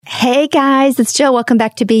Hey guys, it's Jill. Welcome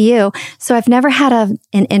back to Be You. So I've never had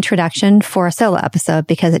an introduction for a solo episode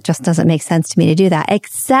because it just doesn't make sense to me to do that,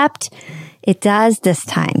 except it does this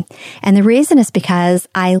time. And the reason is because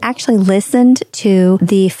I actually listened to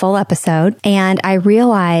the full episode and I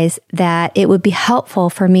realized that it would be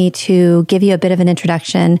helpful for me to give you a bit of an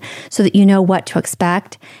introduction so that you know what to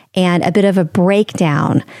expect and a bit of a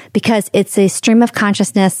breakdown, because it's a stream of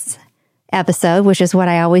consciousness episode, which is what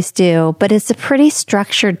I always do, but it's a pretty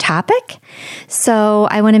structured topic. So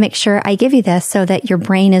I want to make sure I give you this so that your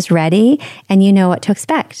brain is ready and you know what to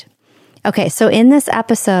expect. Okay, so in this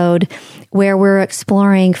episode where we're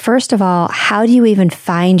exploring, first of all, how do you even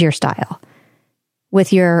find your style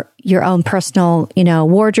with your own personal,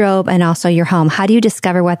 wardrobe and also your home? How do you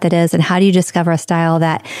discover what that is, and how do you discover a style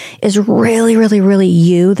that is really, really, really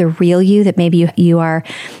you, the real you that maybe you are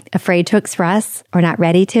afraid to express or not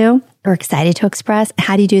ready to or excited to express?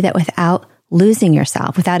 How do you do that without losing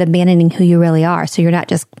yourself, without abandoning who you really are, so you're not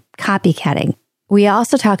just copycatting? We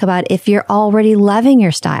also talk about if you're already loving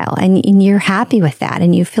your style and you're happy with that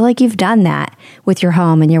and you feel like you've done that with your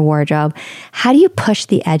home and your wardrobe, how do you push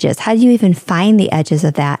the edges? How do you even find the edges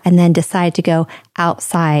of that and then decide to go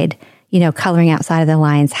outside, coloring outside of the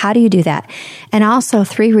lines? How do you do that? And also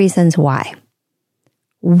 3 reasons why.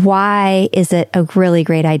 Why is it a really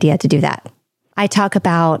great idea to do that? I talk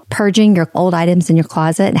about purging your old items in your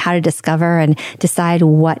closet and how to discover and decide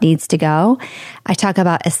what needs to go. I talk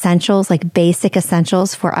about essentials, like basic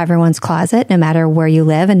essentials for everyone's closet, no matter where you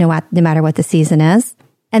live and no matter what the season is.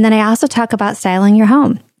 And then I also talk about styling your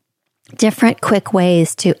home. Different quick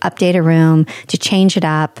ways to update a room, to change it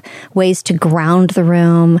up, ways to ground the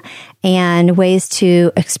room, and ways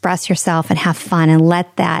to express yourself and have fun and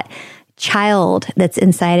let that child that's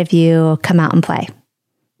inside of you come out and play.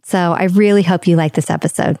 So I really hope you like this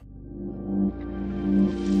episode.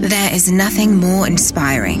 There is nothing more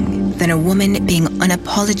inspiring than a woman being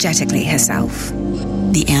unapologetically herself.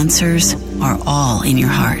 The answers are all in your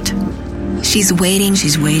heart. She's waiting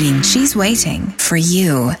for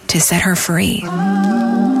you to set her free.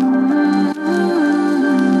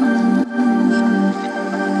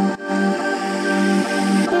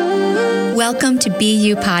 Welcome to Be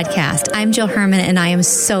You Podcast. I'm Jill Herman, and I am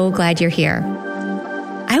so glad you're here.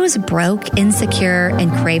 I was broke, insecure, and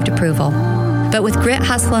craved approval. But with grit,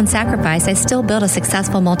 hustle, and sacrifice, I still built a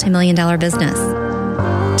successful multi-million-dollar business.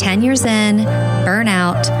 10 years in,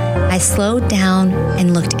 burnout, I slowed down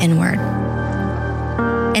and looked inward.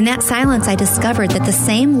 In that silence, I discovered that the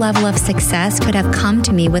same level of success could have come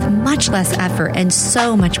to me with much less effort and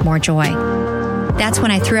so much more joy. That's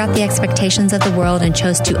when I threw out the expectations of the world and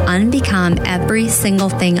chose to unbecome every single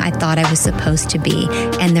thing I thought I was supposed to be.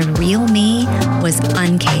 And the real me was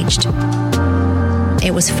uncaged.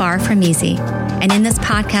 It was far from easy. And in this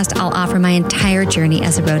podcast, I'll offer my entire journey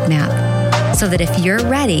as a roadmap so that if you're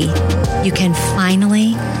ready, you can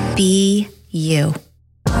finally be you.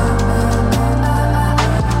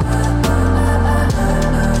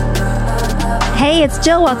 Hey, it's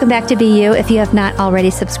Jill. Welcome back to Be You. If you have not already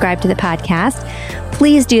subscribed to the podcast,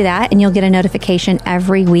 please do that and you'll get a notification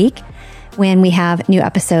every week when we have new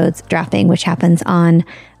episodes dropping, which happens on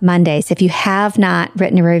Mondays. If you have not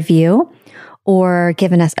written a review or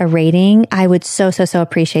given us a rating, I would so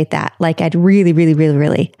appreciate that. Like, I'd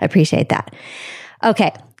really appreciate that.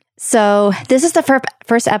 Okay. So this is the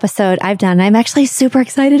first episode I've done. And I'm actually super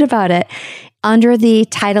excited about it. Under the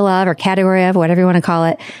title of, or category of, whatever you want to call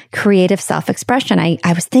it, creative self-expression. I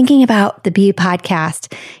was thinking about the Be You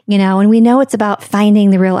podcast, and we know it's about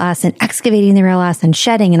finding the real us and excavating the real us and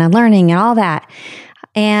shedding and unlearning and all that.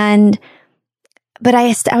 But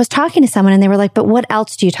I was talking to someone and they were like, but what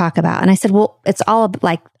else do you talk about? And I said, well, it's all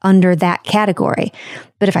like under that category.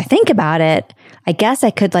 But if I think about it, I guess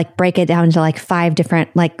I could like break it down into like 5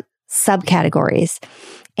 different like subcategories.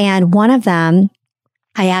 And one of them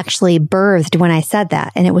I actually birthed when I said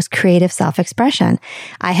that, and it was creative self-expression.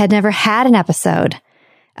 I had never had an episode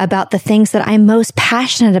about the things that I'm most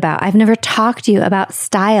passionate about. I've never talked to you about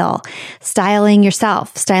styling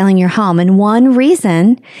yourself, styling your home. And one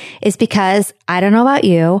reason is because, I don't know about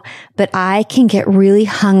you, but I can get really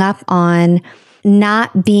hung up on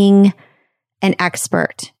not being an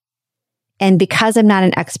expert. And because I'm not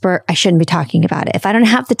an expert, I shouldn't be talking about it. If I don't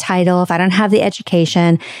have the title, if I don't have the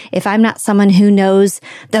education, if I'm not someone who knows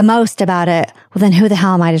the most about it, well, then who the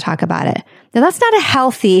hell am I to talk about it? Now, that's not a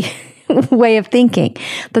healthy way of thinking,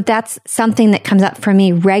 but that's something that comes up for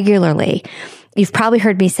me regularly. You've probably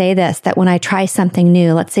heard me say this, that when I try something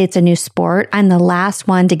new, let's say it's a new sport, I'm the last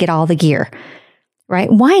one to get all the gear,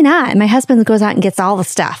 right? Why not? My husband goes out and gets all the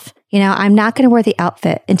stuff. I'm not going to wear the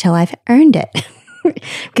outfit until I've earned it.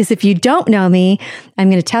 Because if you don't know me, I'm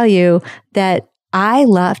going to tell you that I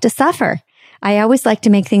love to suffer. I always like to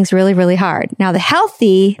make things really, really hard. Now, the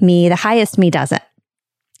healthy me, the highest me doesn't.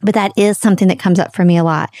 But that is something that comes up for me a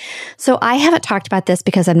lot. So I haven't talked about this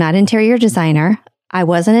because I'm not an interior designer. I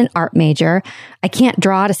wasn't an art major. I can't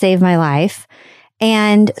draw to save my life.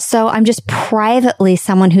 And so I'm just privately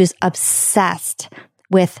someone who's obsessed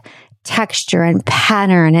with texture and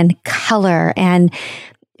pattern and color and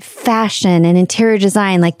fashion and interior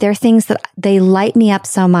design. Like they're things that they light me up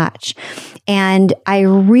so much. And I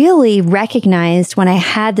really recognized when I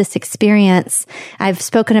had this experience, I've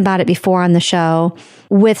spoken about it before on the show,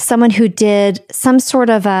 with someone who did some sort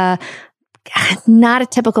of not a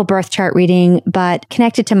typical birth chart reading, but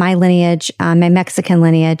connected to my lineage, my Mexican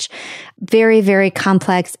lineage, very, very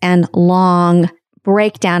complex and long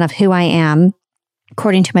breakdown of who I am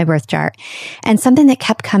according to my birth chart. And something that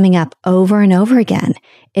kept coming up over and over again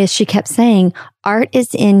is she kept saying, art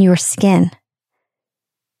is in your skin.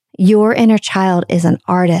 Your inner child is an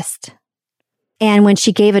artist. And when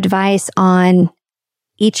she gave advice on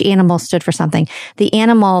each animal stood for something, the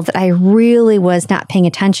animal that I really was not paying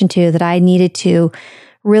attention to, that I needed to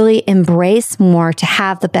really embrace more to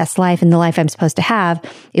have the best life and the life I'm supposed to have,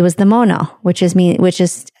 it was the mono, which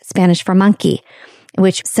is Spanish for monkey,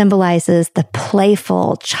 which symbolizes the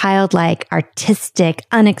playful, childlike, artistic,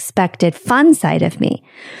 unexpected, fun side of me.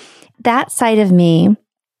 That side of me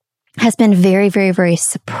has been very, very, very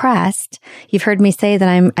suppressed. You've heard me say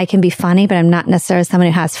that I can be funny, but I'm not necessarily someone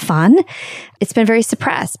who has fun. It's been very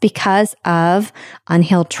suppressed because of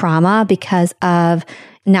unhealed trauma, because of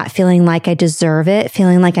not feeling like I deserve it,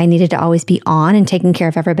 feeling like I needed to always be on and taking care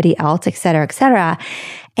of everybody else, et cetera, et cetera.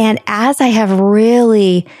 And as I have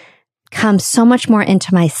really come so much more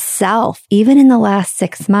into myself, even in the last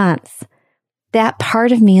 6 months, that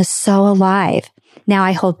part of me is so alive. Now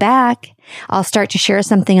I hold back. I'll start to share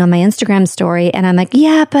something on my Instagram story and I'm like,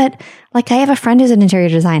 yeah, but like I have a friend who's an interior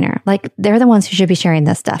designer. Like they're the ones who should be sharing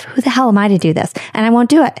this stuff. Who the hell am I to do this? And I won't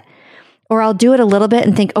do it. Or I'll do it a little bit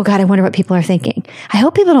and think, oh God, I wonder what people are thinking. I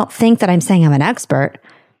hope people don't think that I'm saying I'm an expert.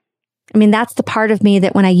 I mean, that's the part of me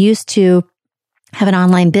that when I used to have an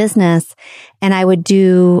online business and I would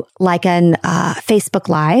do like an Facebook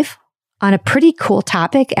Live on a pretty cool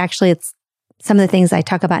topic. Actually, it's some of the things I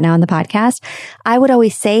talk about now on the podcast. I would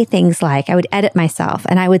always say things like, I would edit myself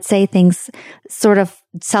and I would say things sort of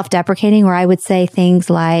self-deprecating, or I would say things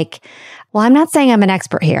like, well, I'm not saying I'm an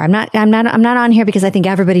expert here. I'm not on here because I think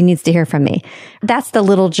everybody needs to hear from me. That's the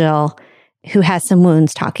little Jill who has some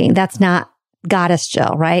wounds talking. That's not Goddess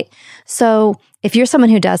Jill, right? So if you're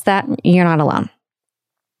someone who does that, you're not alone.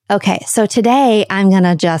 Okay, so today I'm going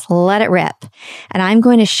to just let it rip and I'm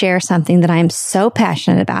going to share something that I'm so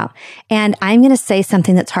passionate about. And I'm going to say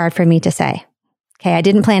something that's hard for me to say. Okay, I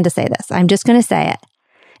didn't plan to say this. I'm just going to say it.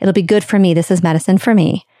 It'll be good for me. This is medicine for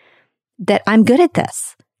me. That I'm good at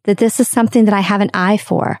this. That this is something that I have an eye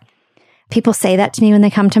for. People say that to me when they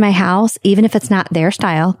come to my house, even if it's not their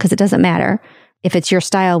style, because it doesn't matter. If it's your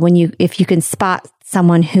style, if you can spot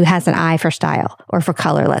someone who has an eye for style or for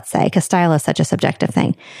color, let's say, because style is such a subjective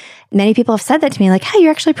thing. Many people have said that to me, like, hey,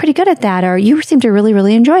 you're actually pretty good at that, or you seem to really,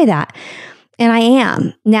 really enjoy that. And I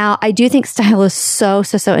am. Now, I do think style is so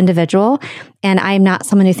individual, and I'm not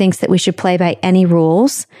someone who thinks that we should play by any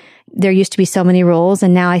rules. There used to be so many rules,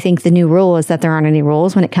 and now I think the new rule is that there aren't any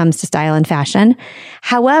rules when it comes to style and fashion.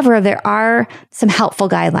 However, there are some helpful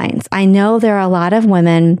guidelines. I know there are a lot of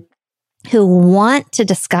women who want to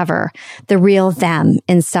discover the real them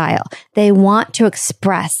in style. They want to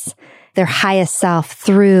express their highest self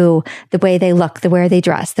through the way they look, the way they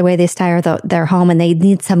dress, the way they style their home, and they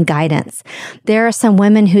need some guidance. There are some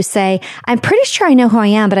women who say, I'm pretty sure I know who I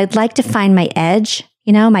am, but I'd like to find my edge,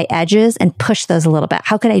 my edges, and push those a little bit.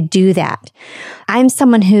 How could I do that? I'm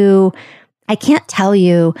someone who I can't tell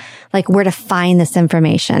you like where to find this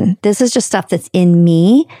information. This is just stuff that's in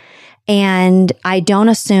me. And I don't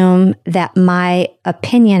assume that my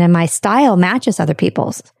opinion and my style matches other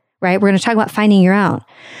people's, right? We're going to talk about finding your own.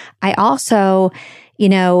 I also,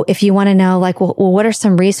 if you want to know, like, well, what are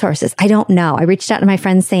some resources? I don't know. I reached out to my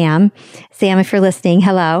friend Sam. Sam, if you're listening,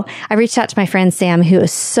 hello. I reached out to my friend Sam, who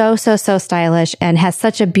is so stylish and has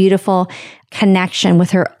such a beautiful connection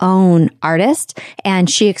with her own artist. And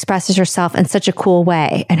she expresses herself in such a cool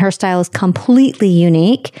way. And her style is completely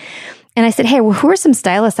unique. And I said, hey, well, who are some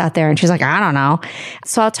stylists out there? And she's like, I don't know.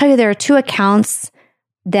 So I'll tell you, there are 2 accounts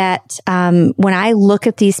that when I look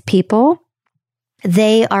at these people,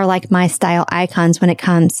 they are like my style icons when it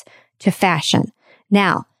comes to fashion.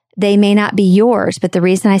 Now, They may not be yours, but the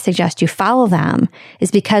reason I suggest you follow them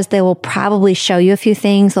is because they will probably show you a few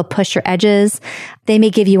things. They'll push your edges. They may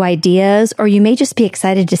give you ideas, or you may just be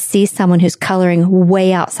excited to see someone who's coloring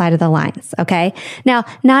way outside of the lines. Okay. Now,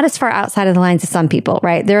 not as far outside of the lines as some people,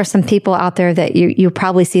 right? There are some people out there that you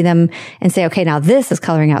probably see them and say, okay, now this is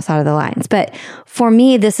coloring outside of the lines. But for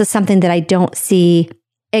me, this is something that I don't see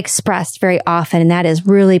expressed very often. And that is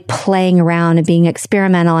really playing around and being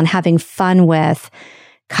experimental and having fun with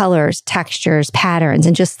colors, textures, patterns,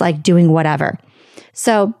 and just like doing whatever.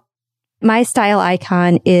 So my style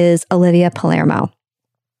icon is Olivia Palermo.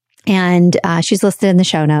 And she's listed in the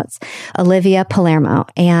show notes, Olivia Palermo.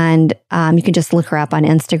 And you can just look her up on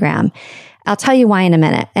Instagram. I'll tell you why in a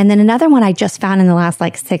minute. And then another one I just found in the last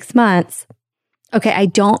 6 months. Okay, I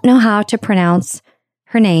don't know how to pronounce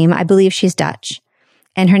her name. I believe she's Dutch.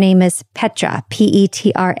 And her name is Petra,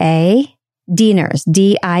 Petra Dieners,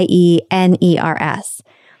 Dieners.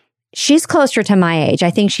 She's closer to my age.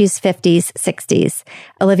 I think she's 50s, 60s.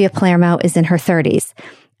 Olivia Palermo is in her 30s.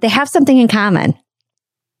 They have something in common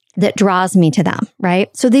that draws me to them,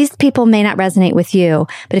 right? So these people may not resonate with you,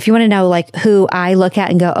 but if you want to know who I look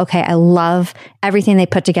at and go, okay, I love everything they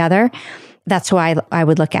put together, that's who I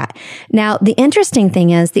would look at. Now, the interesting thing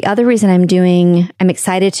is the other reason I'm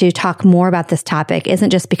excited to talk more about this topic isn't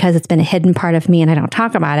just because it's been a hidden part of me and I don't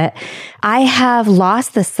talk about it. I have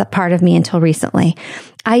lost this part of me until recently.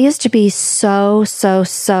 I used to be so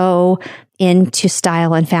into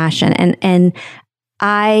style and fashion, and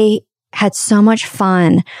I had so much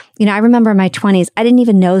fun. I remember in my 20s, I didn't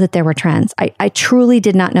even know that there were trends. I truly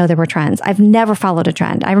did not know there were trends. I've never followed a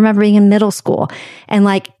trend. I remember being in middle school and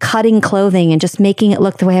cutting clothing and just making it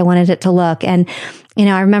look the way I wanted it to look. And,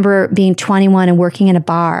 I remember being 21 and working in a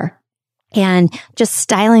bar and just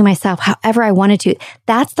styling myself however I wanted to.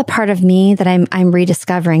 That's the part of me that I'm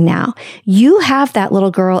rediscovering now. You have that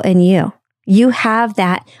little girl in you. You have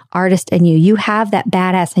that artist in you. You have that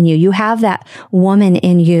badass in you. You have that woman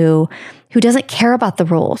in you who doesn't care about the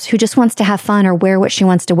rules, who just wants to have fun or wear what she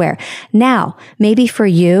wants to wear. Now, maybe for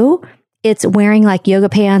you, it's wearing yoga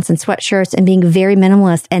pants and sweatshirts and being very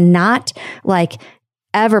minimalist and not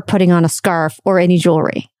ever putting on a scarf or any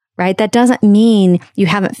jewelry, right? That doesn't mean you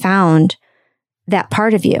haven't found that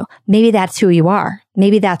part of you. Maybe that's who you are.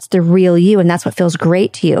 Maybe that's the real you, and that's what feels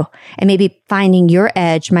great to you. And maybe finding your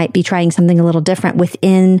edge might be trying something a little different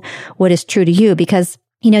within what is true to you, because,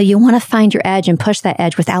 you want to find your edge and push that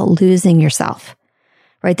edge without losing yourself,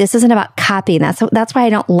 right? This isn't about copying. That's why I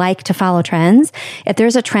don't like to follow trends. If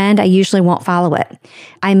there's a trend, I usually won't follow it.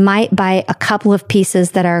 I might buy a couple of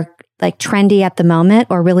pieces that are trendy at the moment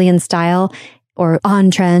or really in style or on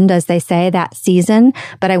trend, as they say, that season,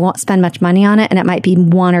 but I won't spend much money on it. And it might be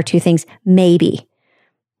one or two things, maybe.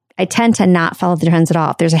 I tend to not follow the trends at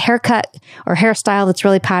all. If there's a haircut or hairstyle that's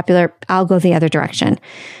really popular, I'll go the other direction.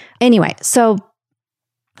 Anyway, so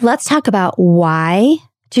let's talk about why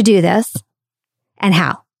to do this and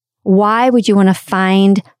how. Why would you want to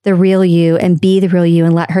find the real you and be the real you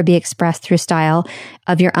and let her be expressed through style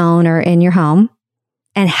of your own or in your home?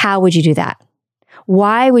 And how would you do that?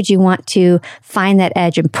 Why would you want to find that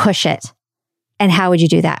edge and push it? And how would you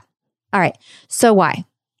do that? All right. So why?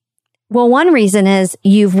 Well, one reason is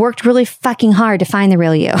you've worked really fucking hard to find the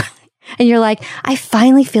real you. And you're like, I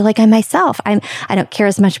finally feel like I'm myself. I don't care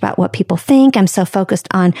as much about what people think. I'm so focused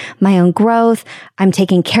on my own growth. I'm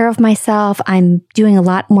taking care of myself. I'm doing a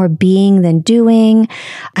lot more being than doing.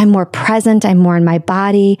 I'm more present. I'm more in my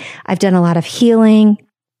body. I've done a lot of healing.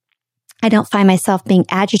 I don't find myself being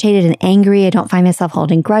agitated and angry. I don't find myself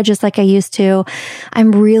holding grudges like I used to.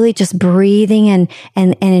 I'm really just breathing and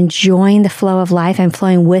enjoying the flow of life. I'm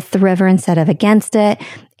flowing with the river instead of against it.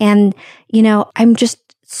 And, I'm just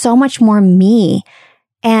so much more me.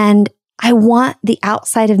 And I want the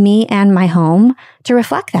outside of me and my home to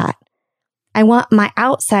reflect that. I want my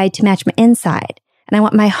outside to match my inside. And I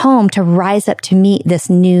want my home to rise up to meet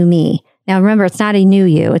this new me. Now, remember, it's not a new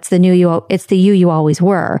you. It's the new you. It's the you always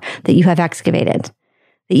were that you have excavated,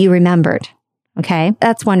 that you remembered. Okay.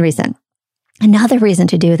 That's one reason. Another reason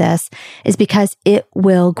to do this is because it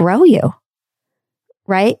will grow you,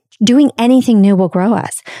 right? Doing anything new will grow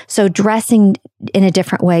us. So dressing in a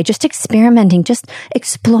different way, just experimenting, just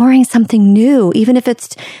exploring something new, even if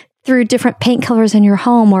it's through different paint colors in your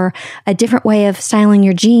home or a different way of styling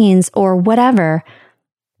your jeans or whatever.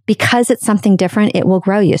 Because it's something different, it will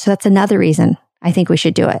grow you. So that's another reason I think we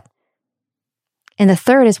should do it. And the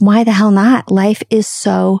third is, why the hell not? Life is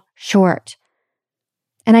so short.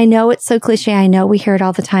 And I know it's so cliche. I know we hear it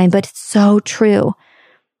all the time, but it's so true.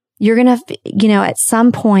 You're going to, at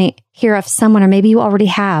some point hear of someone, or maybe you already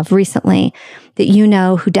have recently, that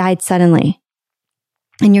who died suddenly.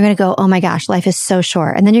 And you're going to go, oh my gosh, life is so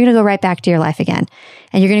short. And then you're going to go right back to your life again.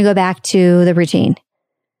 And you're going to go back to the routine.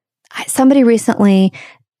 Somebody recently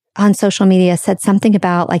on social media said something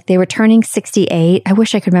about like they were turning 68. I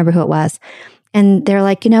wish I could remember who it was. And they're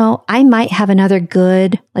like, I might have another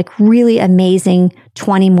good, like really amazing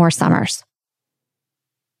 20 more summers.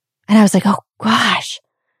 And I was like, oh gosh,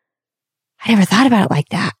 I never thought about it like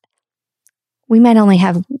that. We might only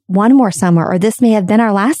have one more summer, or this may have been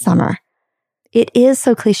our last summer. It is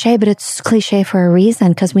so cliche, but it's cliche for a reason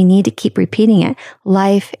because we need to keep repeating it.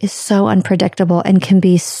 Life is so unpredictable and can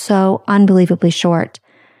be so unbelievably short.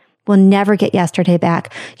 We'll never get yesterday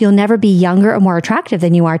back. You'll never be younger or more attractive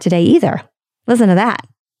than you are today either. Listen to that.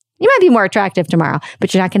 You might be more attractive tomorrow,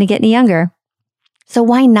 but you're not going to get any younger. So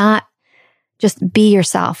why not just be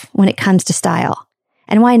yourself when it comes to style?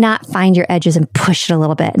 And why not find your edges and push it a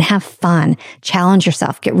little bit and have fun, challenge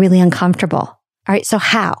yourself, get really uncomfortable? All right. So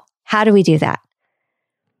how? How do we do that?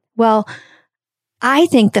 Well, I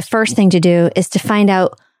think the first thing to do is to find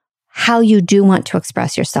out how you do want to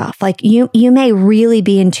express yourself. Like you may really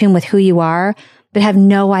be in tune with who you are, but have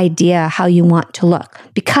no idea how you want to look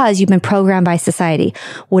because you've been programmed by society.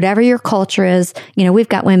 Whatever your culture is, we've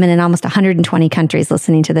got women in almost 120 countries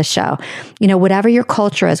listening to this show. Whatever your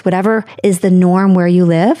culture is, whatever is the norm where you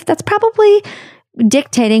live, that's probably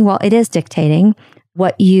dictating, well, it is dictating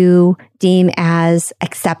what you deem as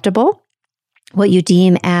acceptable, what you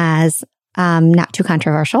deem as not too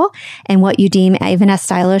controversial, and what you deem even as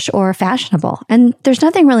stylish or fashionable. And there's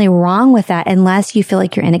nothing really wrong with that unless you feel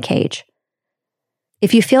like you're in a cage.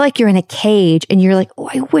 If you feel like you're in a cage and you're like, oh,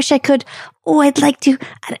 I wish I could, oh, I'd like to,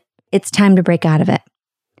 it's time to break out of it.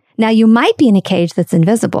 Now, you might be in a cage that's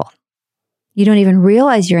invisible. You don't even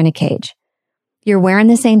realize you're in a cage. You're wearing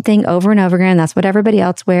the same thing over and over again. That's what everybody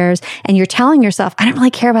else wears. And you're telling yourself, I don't really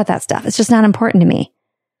care about that stuff. It's just not important to me.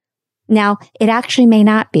 Now, it actually may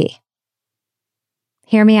not be.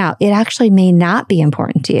 Hear me out. It actually may not be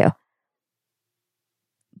important to you.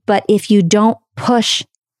 But if you don't push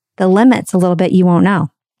the limits a little bit, you won't know.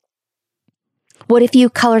 What if you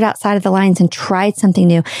colored outside of the lines and tried something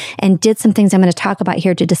new and did some things I'm going to talk about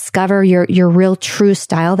here to discover your real true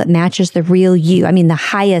style that matches the real you? I mean, the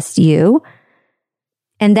highest you.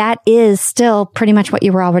 And that is still pretty much what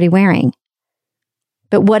you were already wearing.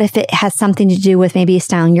 But what if it has something to do with maybe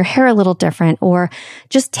styling your hair a little different, or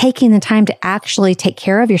just taking the time to actually take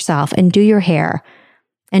care of yourself and do your hair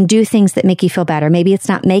and do things that make you feel better? Maybe it's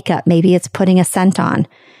not makeup. Maybe it's putting a scent on.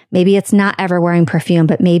 Maybe it's not ever wearing perfume,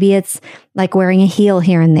 but maybe it's like wearing a heel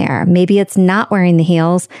here and there. Maybe it's not wearing the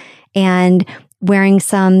heels and wearing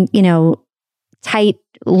some, tight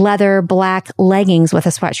leather black leggings with a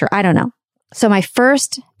sweatshirt. I don't know. So my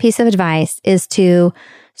first piece of advice is to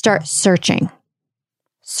start searching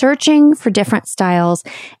for different styles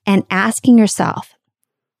and asking yourself,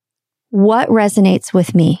 what resonates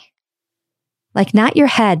with me? Like not your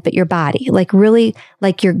head, but your body, like really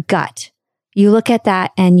like your gut. You look at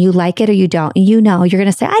that and you like it or you don't. You're going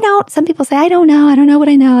to say, I don't. Some people say, I don't know. I don't know what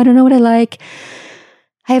I know. I don't know what I like.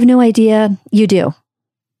 I have no idea. You do.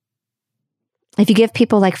 If you give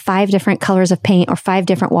people like 5 different colors of paint or 5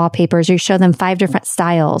 different wallpapers, or you show them 5 different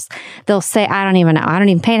styles, they'll say, I don't even know. I don't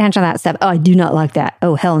even pay attention to that stuff. Oh, I do not like that.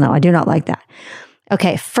 Oh, hell no. I do not like that.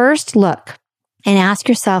 Okay. First look and ask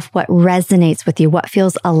yourself what resonates with you, what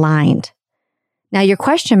feels aligned. Now your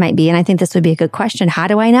question might be, and I think this would be a good question, how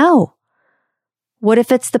do I know? What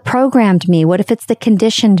if it's the programmed me? What if it's the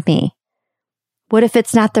conditioned me? What if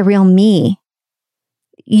it's not the real me?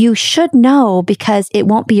 You should know because it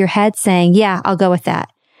won't be your head saying, yeah, I'll go with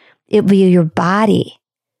that. It will be your body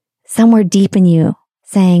somewhere deep in you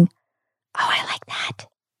saying, oh, I like that.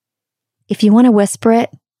 If you want to whisper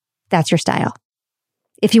it, that's your style.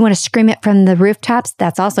 If you want to scream it from the rooftops,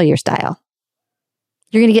 that's also your style.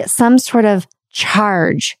 You're going to get some sort of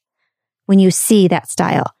charge when you see that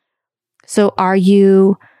style. So are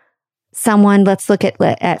you someone, let's look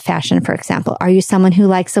at fashion, for example. Are you someone who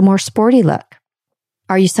likes a more sporty look?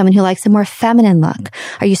 Are you someone who likes a more feminine look?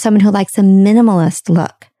 Are you someone who likes a minimalist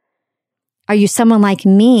look? Are you someone like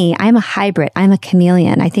me? I'm a hybrid. I'm a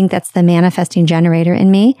chameleon. I think that's the manifesting generator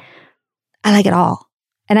in me. I like it all.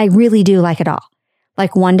 And I really do like it all.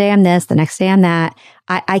 Like one day I'm this, the next day I'm that.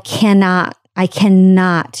 I cannot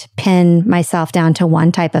pin myself down to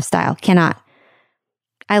one type of style. Cannot.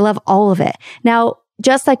 I love all of it. Now,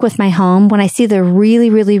 just like with my home, when I see the really,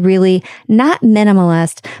 really, really not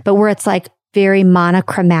minimalist, but where it's like very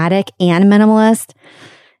monochromatic and minimalist,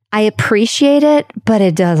 I appreciate it, but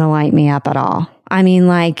it doesn't light me up at all. I mean,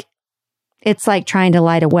 like, it's like trying to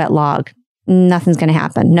light a wet log. Nothing's going to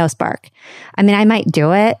happen. No spark. I mean, I might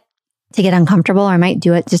do it to get uncomfortable, or I might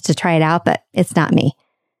do it just to try it out, but it's not me.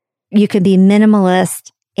 you can be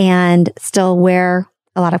minimalist and still wear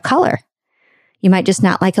a lot of color. You might just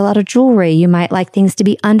not like a lot of jewelry. You might like things to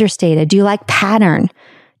be understated. Do you like pattern?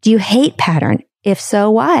 Do you hate pattern? If so,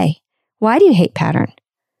 why? Why do you hate pattern?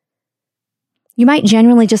 You might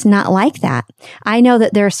genuinely just not like that. I know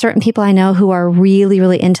that there are certain people I know who are really,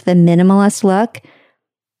 really into the minimalist look,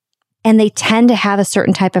 and they tend to have a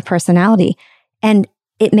certain type of personality. And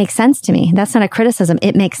it makes sense to me. That's not a criticism.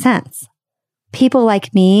 It makes sense. People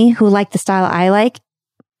like me who like the style I like,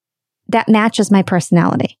 that matches my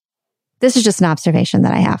personality. This is just an observation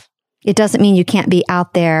that I have. It doesn't mean you can't be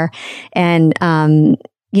out there and,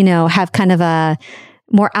 have kind of a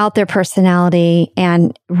more out there personality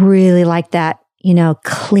and really like that,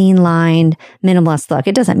 clean lined minimalist look.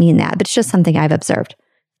 It doesn't mean that, but it's just something I've observed.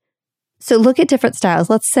 So look at different styles.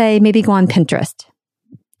 Let's say maybe go on Pinterest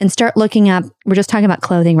and start looking up. We're just talking about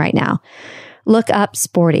clothing right now. Look up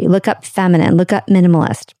sporty, look up feminine, look up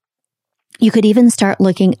minimalist. You could even start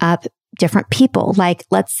looking up different people. Like,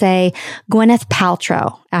 let's say Gwyneth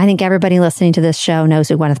Paltrow. I think everybody listening to this show knows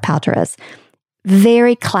who Gwyneth Paltrow is.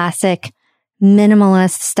 Very classic,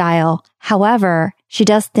 minimalist style. However, she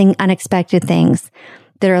does unexpected things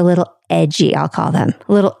that are a little edgy, I'll call them.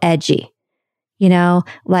 A little edgy.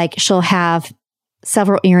 Like she'll have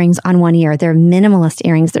several earrings on one ear. They're minimalist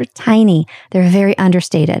earrings. They're tiny. They're very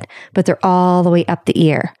understated, but they're all the way up the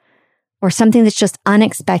ear. Or something that's just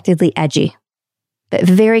unexpectedly edgy, but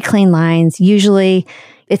very clean lines. Usually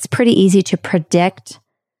it's pretty easy to predict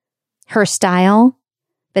her style.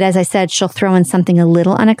 But as I said, she'll throw in something a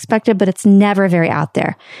little unexpected, but it's never very out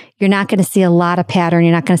there. You're not going to see a lot of pattern.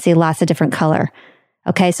 You're not going to see lots of different color.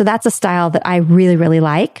 Okay. So that's a style that I really, really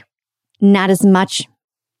like. Not as much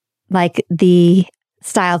like the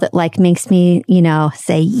style that makes me,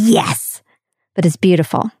 say yes, but it's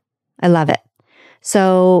beautiful. I love it.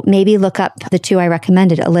 So maybe look up the two I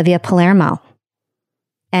recommended, Olivia Palermo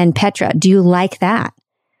and Petra. Do you like that?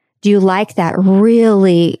 Do you like that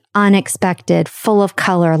really unexpected, full of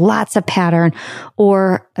color, lots of pattern,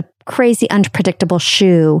 or a crazy unpredictable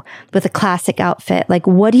shoe with a classic outfit?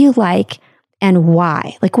 What do you like and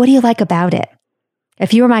why? What do you like about it?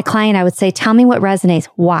 If you were my client, I would say, tell me what resonates.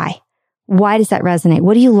 Why? Why does that resonate?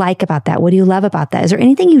 What do you like about that? What do you love about that? Is there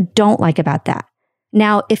anything you don't like about that?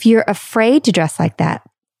 Now, if you're afraid to dress like that,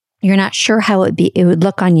 you're not sure how it would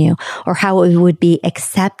look on you or how it would be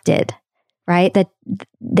accepted, right?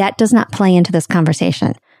 That does not play into this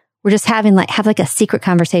conversation. We're just have a secret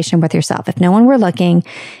conversation with yourself. If no one were looking,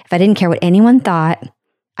 if I didn't care what anyone thought,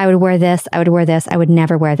 I would wear this, I would wear this, I would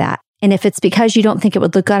never wear that. And if it's because you don't think it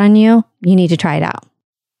would look good on you, you need to try it out.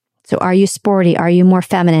 So are you sporty? Are you more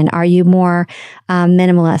feminine? Are you more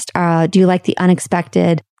minimalist? Do you like the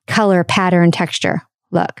unexpected color, pattern, texture?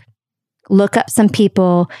 Look up some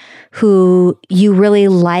people who you really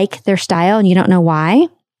like their style and you don't know why,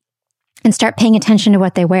 and start paying attention to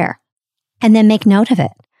what they wear and then make note of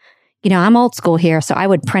it. I'm old school here, so I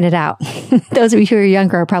would print it out. Those of you who are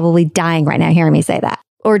younger are probably dying right now hearing me say that.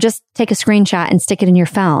 Or just take a screenshot and stick it in your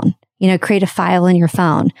phone. Create a file in your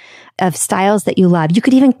phone of styles that you love. You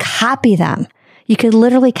could even copy them. You could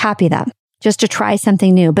literally copy them just to try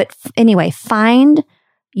something new. But anyway, find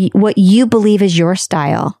what you believe is your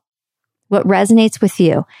style, what resonates with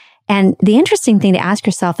you. And the interesting thing to ask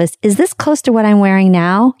yourself is this close to what I'm wearing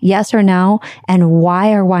now? Yes or no? And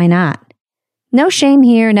why or why not? No shame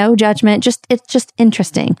here, no judgment. It's just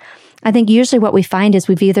interesting. I think usually what we find is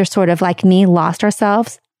we've either sort of like me, lost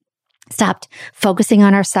ourselves, stopped focusing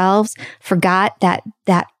on ourselves, forgot that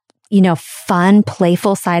fun,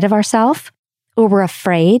 playful side of ourselves, or we're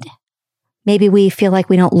afraid. Maybe we feel like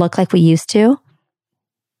we don't look like we used to.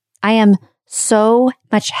 I am so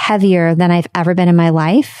much heavier than I've ever been in my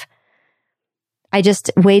life. I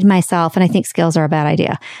just weighed myself, and I think scales are a bad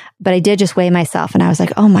idea, but I did just weigh myself, and I was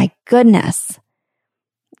like, oh my goodness.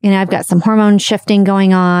 I've got some hormone shifting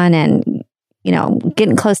going on and,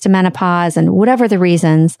 getting close to menopause, and whatever the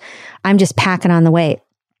reasons, I'm just packing on the weight.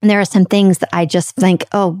 And there are some things that I just think,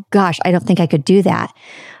 oh gosh, I don't think I could do that.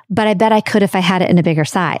 But I bet I could if I had it in a bigger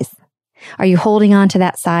size. Are you holding on to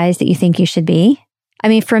that size that you think you should be? I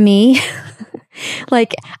mean, for me, I'm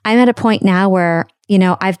at a point now where,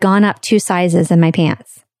 I've gone up 2 sizes in my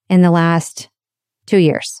pants in the last 2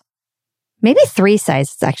 years. Maybe 3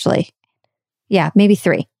 sizes, actually. Yeah, maybe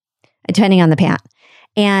 3, depending on the pant.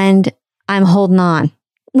 And I'm holding on.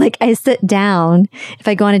 I sit down if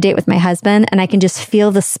I go on a date with my husband and I can just feel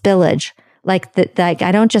the spillage.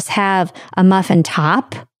 I don't just have a muffin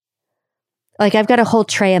top. I've got a whole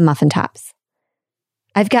tray of muffin tops.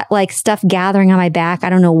 I've got stuff gathering on my back. I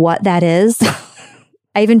don't know what that is.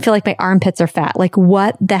 I even feel like my armpits are fat. Like,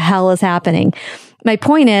 what the hell is happening? My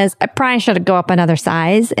point is, I probably should go up another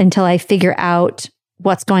size until I figure out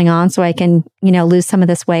what's going on so I can, lose some of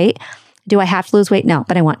this weight. Do I have to lose weight? No,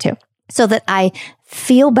 but I want to. So that I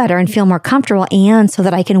feel better and feel more comfortable, and so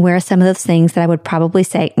that I can wear some of those things that I would probably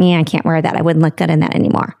say, I can't wear that. I wouldn't look good in that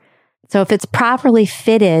anymore. So if it's properly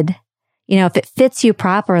fitted, if it fits you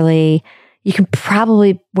properly, you can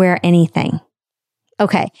probably wear anything.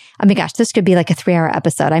 Okay. Oh my gosh, this could be like a 3-hour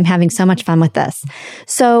episode. I'm having so much fun with this.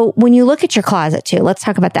 So when you look at your closet too, let's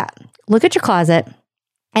talk about that. Look at your closet.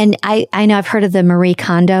 And I know I've heard of the Marie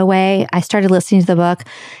Kondo way. I started listening to the book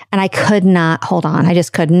and I could not hold on. I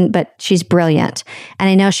just couldn't, but she's brilliant. And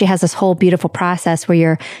I know she has this whole beautiful process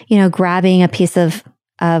where you're, grabbing a piece of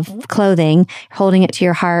clothing, holding it to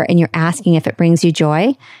your heart, and you're asking if it brings you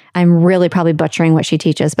joy. I'm really probably butchering what she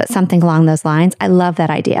teaches, but something along those lines. I love that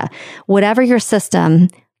idea. Whatever your system,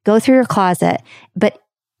 go through your closet. But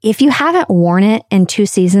if you haven't worn it in 2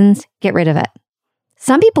 seasons, get rid of it.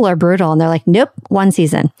 Some people are brutal and they're like, nope, 1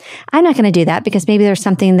 season. I'm not going to do that because maybe there's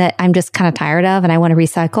something that I'm just kind of tired of and I want to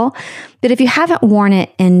recycle. But if you haven't worn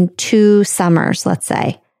it in 2 summers, let's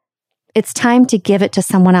say, it's time to give it to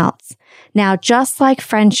someone else. Now, just like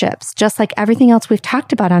friendships, just like everything else we've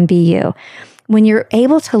talked about on BU, when you're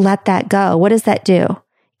able to let that go, what does that do?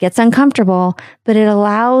 It gets uncomfortable, but it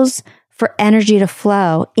allows for energy to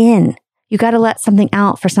flow in. You got to let something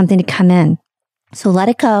out for something to come in. So let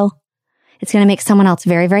it go. It's going to make someone else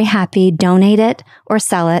very, very happy. Donate it or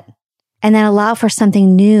sell it. And then allow for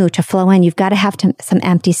something new to flow in. You've got to have some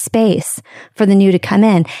empty space for the new to come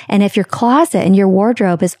in. And if your closet and your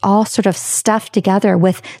wardrobe is all sort of stuffed together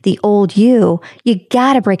with the old you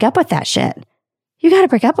got to break up with that shit. You got to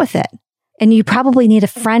break up with it. And you probably need a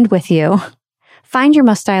friend with you. Find your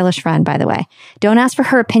most stylish friend, by the way. Don't ask for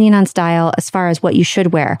her opinion on style as far as what you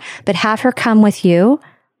should wear, but have her come with you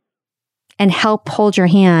and help hold your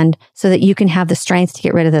hand so that you can have the strength to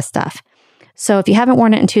get rid of this stuff. So if you haven't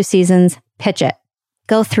worn it in 2 seasons, pitch it.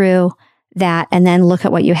 Go through that and then look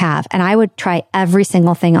at what you have. And I would try every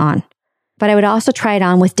single thing on. But I would also try it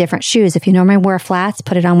on with different shoes. If you normally wear flats,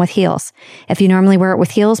 put it on with heels. If you normally wear it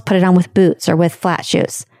with heels, put it on with boots or with flat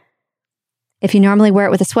shoes. If you normally wear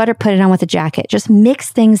it with a sweater, put it on with a jacket. Just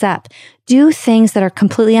mix things up. Do things that are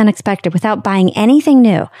completely unexpected without buying anything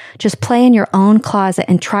new. Just play in your own closet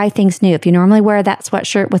and try things new. If you normally wear that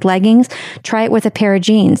sweatshirt with leggings, try it with a pair of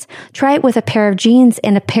jeans. Try it with a pair of jeans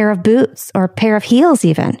and a pair of boots or a pair of heels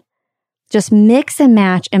even. Just mix and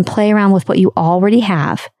match and play around with what you already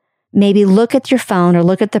have. Maybe look at your phone or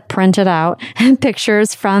look at the printed out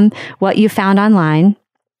pictures from what you found online.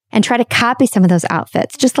 And try to copy some of those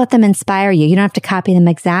outfits. Just let them inspire you. You don't have to copy them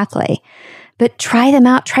exactly, but try them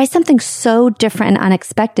out. Try something so different and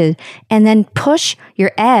unexpected, and then push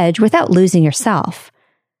your edge without losing yourself,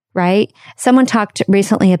 right? Someone talked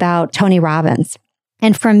recently about Tony Robbins.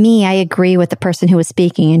 And for me, I agree with the person who was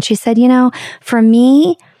speaking. And she said, for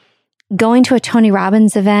me, going to a Tony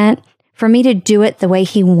Robbins event, for me to do it the way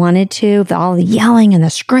he wanted to, all the yelling and the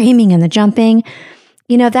screaming and the jumping,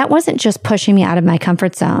 that wasn't just pushing me out of my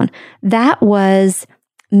comfort zone. That was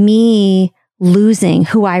me losing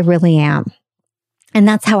who I really am. And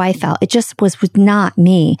that's how I felt. It just was not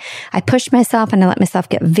me. I pushed myself and I let myself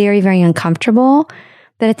get very, very uncomfortable.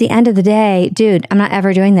 But at the end of the day, dude, I'm not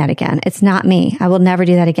ever doing that again. It's not me. I will never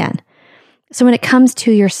do that again. So when it comes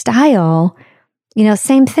to your style,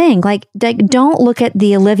 same thing. Like, don't look at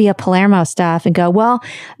the Olivia Palermo stuff and go, well,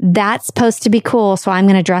 that's supposed to be cool, so I'm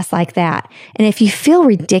going to dress like that. And if you feel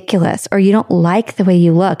ridiculous or you don't like the way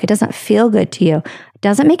you look, it doesn't feel good to you, it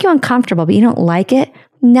doesn't make you uncomfortable, but you don't like it,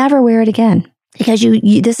 never wear it again. Because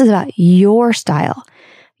this is about your style,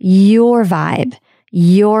 your vibe,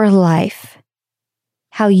 your life,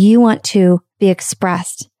 how you want to be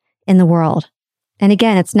expressed in the world. And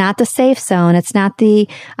again, it's not the safe zone. It's not the,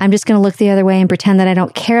 I'm just going to look the other way and pretend that I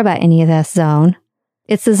don't care about any of this zone.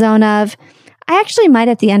 It's the zone of, I actually might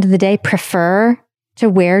at the end of the day prefer to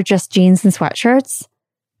wear just jeans and sweatshirts,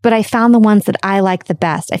 but I found the ones that I like the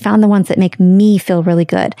best. I found the ones that make me feel really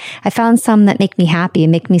good. I found some that make me happy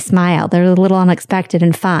and make me smile. They're a little unexpected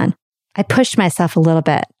and fun. I pushed myself a little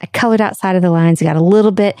bit. I colored outside of the lines. I got a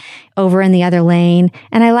little bit over in the other lane.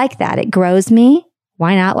 And I like that. It grows me.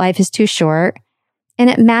 Why not? Life is too short. And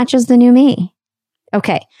it matches the new me.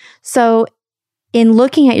 Okay. So in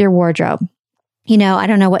looking at your wardrobe, I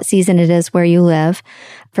don't know what season it is where you live.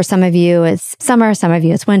 For some of you, it's summer. Some of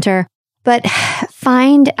you, it's winter. But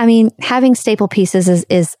having staple pieces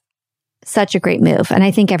is such a great move. And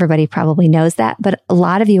I think everybody probably knows that. But a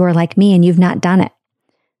lot of you are like me and you've not done it.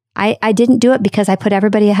 I didn't do it because I put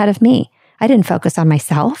everybody ahead of me. I didn't focus on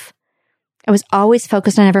myself. I was always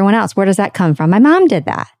focused on everyone else. Where does that come from? My mom did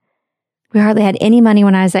that. We hardly had any money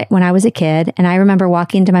when I was a kid. And I remember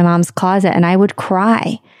walking into my mom's closet and I would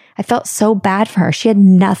cry. I felt so bad for her. She had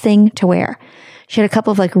nothing to wear. She had a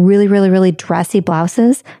couple of like really, really, really dressy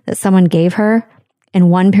blouses that someone gave her and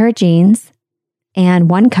one pair of jeans and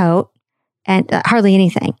one coat and hardly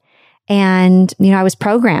anything. And, I was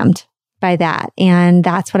programmed by that. And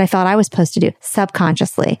that's what I felt I was supposed to do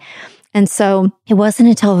subconsciously. And so it wasn't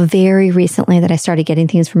until very recently that I started getting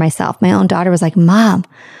things for myself. My own daughter was like, Mom,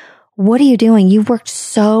 what are you doing? You worked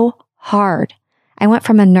so hard. I went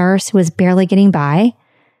from a nurse who was barely getting by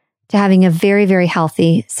to having a very, very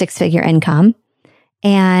healthy 6-figure income.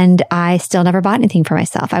 And I still never bought anything for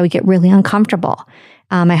myself. I would get really uncomfortable.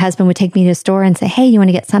 My husband would take me to a store and say, hey, you want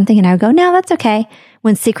to get something? And I would go, no, that's okay.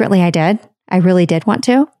 When secretly I did. I really did want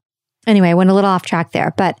to. Anyway, I went a little off track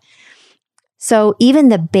there. But so even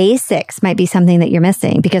the basics might be something that you're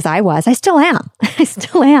missing because I still am. I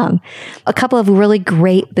still am. A couple of really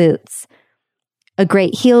great boots, a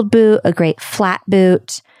great heeled boot, a great flat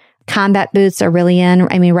boot. Combat boots are really in.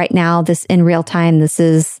 I mean, right now, this in real time, this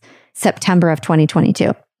is September of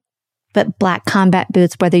 2022. But black combat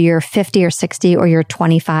boots, whether you're 50 or 60 or you're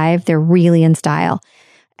 25, they're really in style.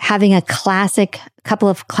 Having a couple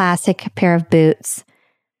of classic pair of boots,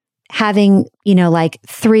 having, like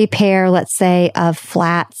 3 pair, let's say, of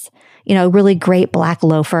flats, really great black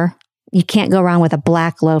loafer. You can't go wrong with a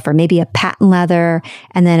black loafer, maybe a patent leather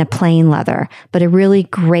and then a plain leather, but a really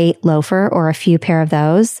great loafer or a few pair of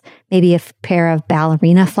those, maybe a pair of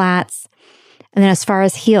ballerina flats. And then as far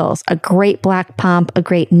as heels, a great black pump, a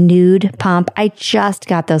great nude pump. I just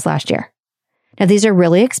got those last year. Now, these are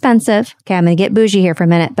really expensive. Okay, I'm going to get bougie here for a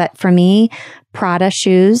minute, but for me, Prada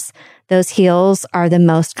shoes, those heels are the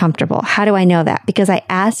most comfortable. How do I know that? Because I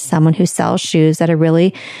asked someone who sells shoes at a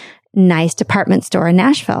really nice department store in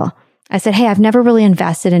Nashville. I said, hey, I've never really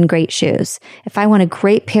invested in great shoes. If I want a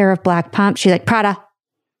great pair of black pumps, she's like, Prada,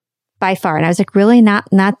 by far. And I was like, really? Not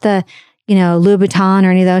the, Louis Vuitton or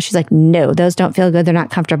any of those? She's like, no, those don't feel good. They're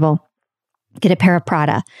not comfortable. Get a pair of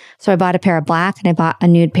Prada. So I bought a pair of black and I bought a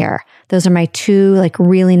nude pair. Those are my 2 like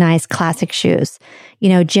really nice classic shoes.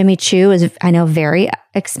 Jimmy Choo is, I know, very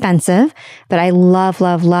expensive, but I love,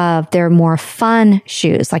 love, love their more fun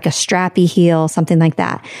shoes, like a strappy heel, something like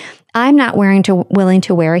that. I'm not willing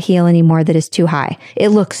to wear a heel anymore that is too high. It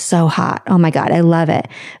looks so hot. Oh my God, I love it.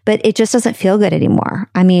 But it just doesn't feel good anymore.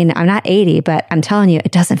 I mean, I'm not 80, but I'm telling you,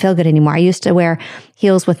 it doesn't feel good anymore. I used to wear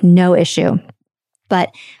heels with no issue.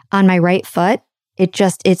 But on my right foot, it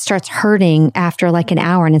starts hurting after like an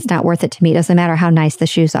hour and it's not worth it to me. It doesn't matter how nice the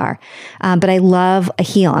shoes are. But I love a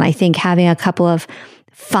heel. And I think having a couple of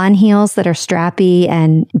fun heels that are strappy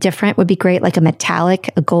and different would be great, like a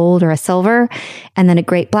metallic, a gold or a silver, and then a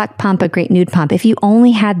great black pump, a great nude pump. If you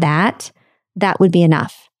only had that, that would be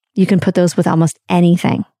enough. You can put those with almost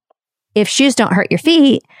anything. If shoes don't hurt your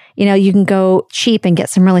feet, you can go cheap and get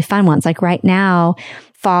some really fun ones. Like right now,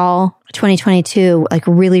 fall 2022, like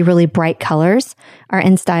really, really bright colors are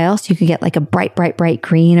in style. So you could get like a bright, bright, bright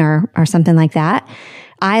green or something like that.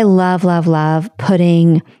 I love, love, love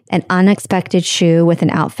putting an unexpected shoe with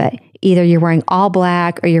an outfit. Either you're wearing all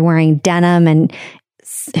black or you're wearing denim and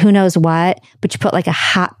who knows what, but you put like a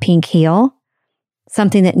hot pink heel,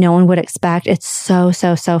 something that no one would expect. It's so,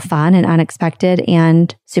 so, so fun and unexpected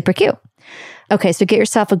and super cute. Okay, so get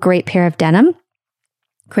yourself a great pair of denim,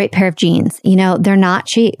 great pair of jeans. They're not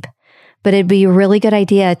cheap, but it'd be a really good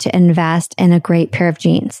idea to invest in a great pair of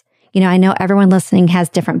jeans. I know everyone listening has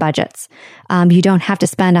different budgets. You don't have to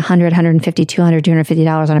spend $100, $150, $200,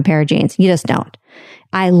 $250 on a pair of jeans. You just don't.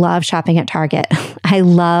 I love shopping at Target.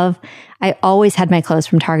 I always had my clothes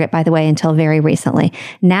from Target, by the way, until very recently.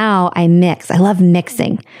 Now I mix. I love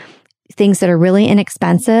mixing things that are really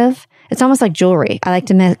inexpensive. It's almost like jewelry. I like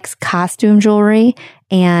to mix costume jewelry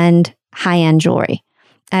and high-end jewelry.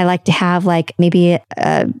 I like to have like maybe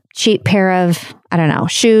a cheap pair of,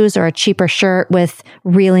 shoes or a cheaper shirt with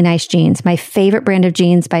really nice jeans. My favorite brand of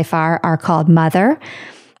jeans by far are called Mother.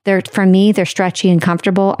 For me, they're stretchy and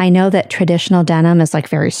comfortable. I know that traditional denim is like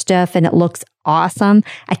very stiff and it looks awesome.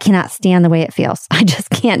 I cannot stand the way it feels. I just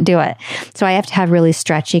can't do it. So I have to have really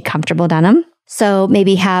stretchy, comfortable denim. So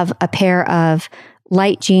maybe have a pair of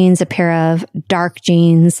light jeans, a pair of dark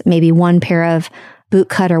jeans, maybe one pair of boot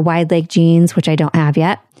cut or wide leg jeans, which I don't have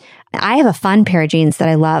yet. I have a fun pair of jeans that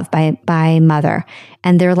I love by Mother,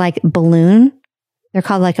 and they're like balloon. They're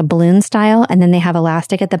called like a balloon style, and then they have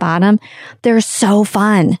elastic at the bottom. They're so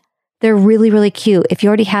fun. They're really, really cute. If you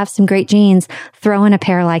already have some great jeans, throw in a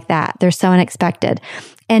pair like that. They're so unexpected.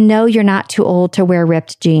 And no, you're not too old to wear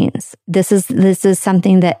ripped jeans. This is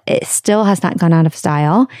something that it still has not gone out of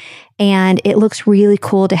style. And it looks really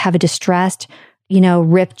cool to have a distressed,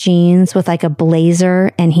 ripped jeans with like a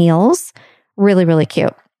blazer and heels. Really, really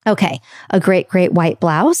cute. Okay. A great, great white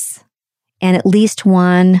blouse and at least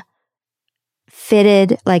one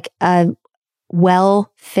fitted, like a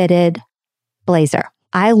well-fitted blazer.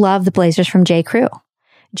 I love the blazers from J. Crew.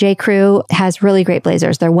 J. Crew has really great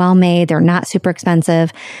blazers. They're well made. They're not super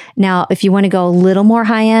expensive. Now, if you want to go a little more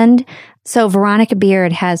high end, so Veronica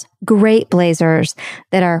Beard has great blazers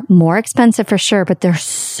that are more expensive for sure, but they're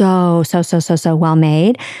so well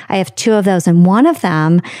made. I have 2 of those, and one of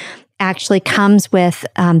them actually comes with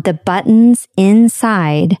the buttons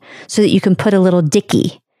inside so that you can put a little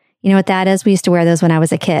dickie. You know what that is? We used to wear those when I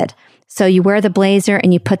was a kid. So you wear the blazer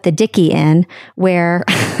and you put the dickie in where,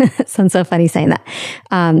 it sounds so funny saying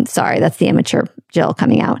that. Sorry, that's the immature Jill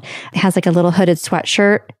coming out. It has like a little hooded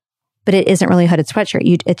sweatshirt, but it isn't really a hooded sweatshirt.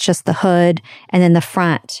 It's just the hood and then the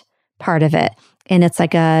front part of it. And it's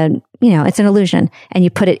like it's an illusion. And you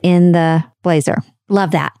put it in the blazer.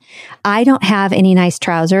 Love that. I don't have any nice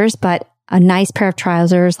trousers, but a nice pair of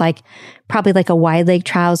trousers, probably like a wide leg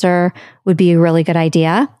trouser would be a really good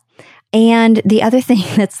idea. And the other thing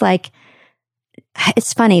that's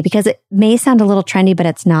it's funny because it may sound a little trendy, but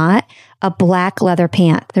it's not, a black leather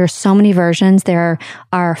pant. There are so many versions. There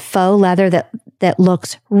are faux leather that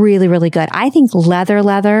looks really, really good. I think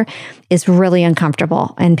leather is really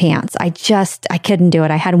uncomfortable in pants. I couldn't do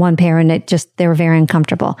it. I had one pair and they were very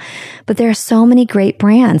uncomfortable. But there are so many great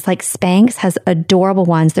brands. Like Spanx has adorable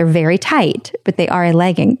ones. They're very tight, but they are a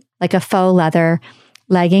legging, like a faux leather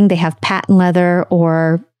legging. They have patent leather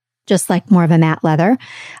or just like more of a matte leather.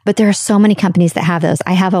 But there are so many companies that have those.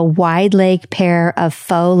 I have a wide leg pair of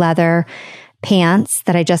faux leather pants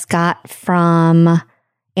that I just got from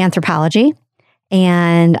Anthropologie.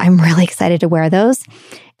 And I'm really excited to wear those.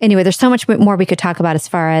 Anyway, there's so much more we could talk about as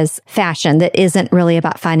far as fashion that isn't really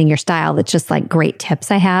about finding your style. It's just like great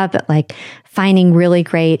tips I have, but like finding really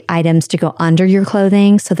great items to go under your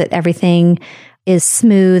clothing so that everything is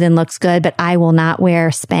smooth and looks good. But I will not wear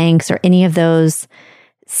Spanx or any of those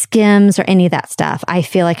Skims or any of that stuff. I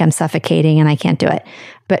feel like I'm suffocating and I can't do it.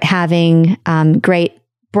 But having great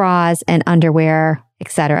bras and underwear,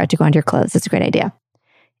 etc., to go under your clothes, it's a great idea.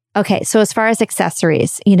 Okay, so as far as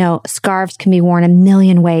accessories, scarves can be worn a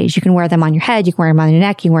million ways. You can wear them on your head, you can wear them on your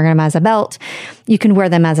neck, you can wear them as a belt, you can wear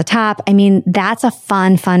them as a top. I mean, that's a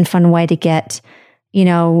fun way to get,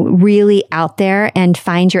 really out there and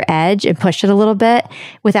find your edge and push it a little bit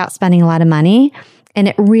without spending a lot of money. And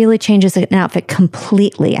it really changes an outfit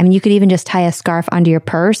completely. I mean, you could even just tie a scarf under your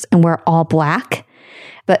purse and wear all black.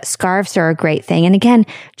 But scarves are a great thing. And again,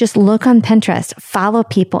 just look on Pinterest, follow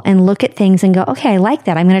people and look at things and go, okay, I like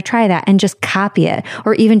that. I'm going to try that and just copy it.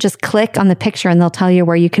 Or even just click on the picture and they'll tell you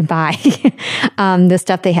where you can buy the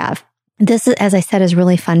stuff they have. This, as I said, is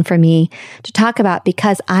really fun for me to talk about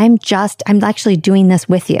because I'm actually doing this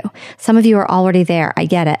with you. Some of you are already there. I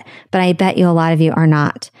get it. But I bet you a lot of you are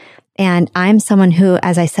not. And I'm someone who,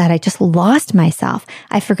 as I said, I just lost myself.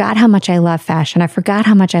 I forgot how much I love fashion. I forgot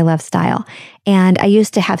how much I love style. And I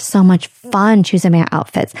used to have so much fun choosing my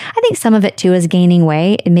outfits. I think some of it too is gaining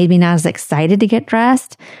weight. It made me not as excited to get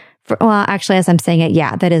dressed. Actually, as I'm saying it,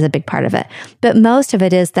 yeah, that is a big part of it. But most of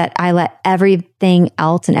it is that I let everything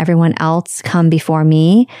else and everyone else come before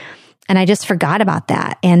me. And I just forgot about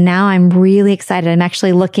that. And now I'm really excited. I'm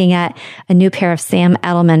actually looking at a new pair of Sam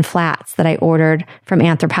Edelman flats that I ordered from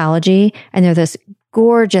Anthropologie. And they're this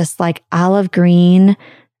gorgeous, like olive green,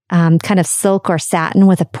 kind of silk or satin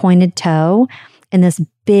with a pointed toe and this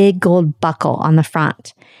big gold buckle on the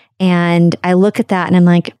front. And I look at that and I'm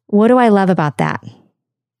like, what do I love about that?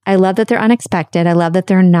 I love that they're unexpected. I love that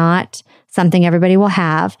they're not something everybody will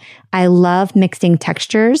have. I love mixing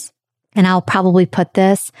textures. And I'll probably put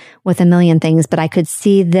this with a million things, but I could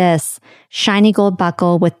see this shiny gold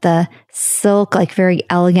buckle with the silk, like very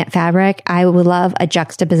elegant fabric. I would love a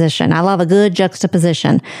juxtaposition. I love a good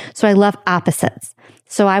juxtaposition. So I love opposites.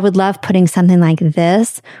 So I would love putting something like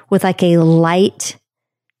this with like a light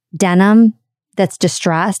denim that's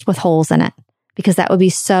distressed with holes in it. Because that would be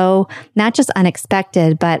so not just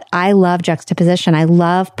unexpected, but I love juxtaposition. I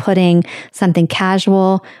love putting something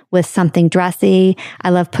casual with something dressy.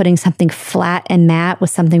 I love putting something flat and matte with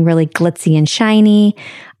something really glitzy and shiny.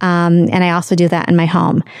 And I also do that in my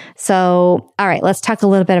home. So, all right, let's talk a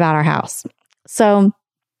little bit about our house. So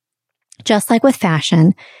just like with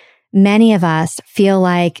fashion, many of us feel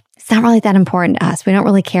like it's not really that important to us. We don't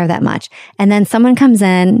really care that much. And then someone comes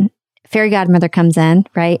in, fairy godmother comes in,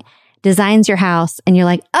 right? Designs your house and you're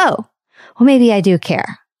like, oh, well, maybe I do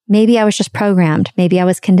care. Maybe I was just programmed. Maybe I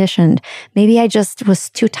was conditioned. Maybe I just was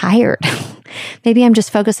too tired. Maybe I'm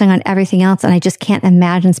just focusing on everything else and I just can't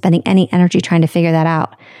imagine spending any energy trying to figure that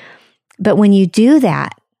out. But when you do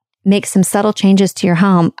that, make some subtle changes to your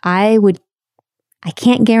home, I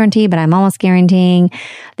can't guarantee, but I'm almost guaranteeing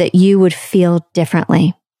that you would feel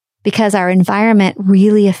differently, because our environment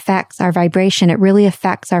really affects our vibration. It really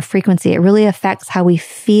affects our frequency. It really affects how we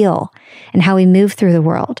feel and how we move through the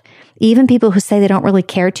world. Even people who say they don't really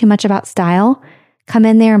care too much about style, come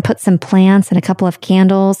in there and put some plants and a couple of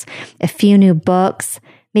candles, a few new books,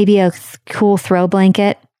 maybe a cool throw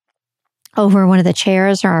blanket over one of the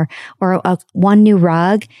chairs or one new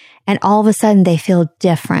rug, and all of a sudden they feel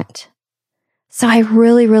different. So I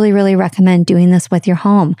really, really, really recommend doing this with your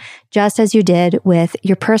home, just as you did with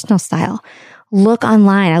your personal style. Look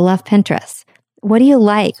online. I love Pinterest. What do you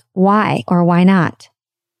like? Why or why not?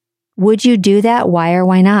 Would you do that? Why or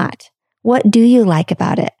why not? What do you like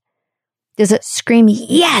about it? Does it scream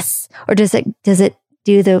yes? Or does it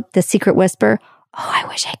do the secret whisper? Oh, I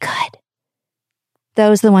wish I could.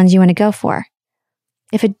 Those are the ones you want to go for.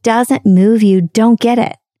 If it doesn't move you, don't get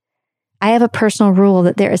it. I have a personal rule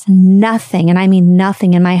that there is nothing, and I mean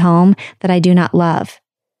nothing, in my home that I do not love.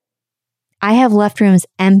 I have left rooms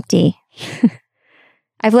empty.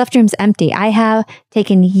 I've left rooms empty. I have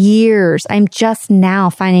taken years. I'm just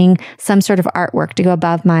now finding some sort of artwork to go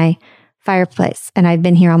above my fireplace, and I've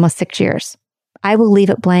been here almost 6 years. I will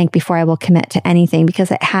leave it blank before I will commit to anything,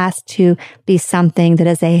 because it has to be something that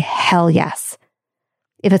is a hell yes.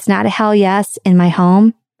 If it's not a hell yes in my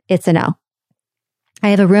home, it's a no. I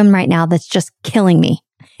have a room right now that's just killing me.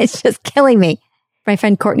 It's just killing me. My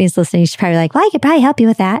friend Courtney's listening. She's probably like, well, I could probably help you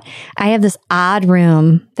with that. I have this odd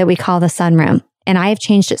room that we call the sunroom. And I have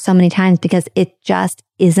changed it so many times because it just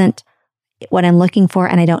isn't what I'm looking for.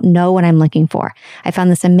 And I don't know what I'm looking for. I found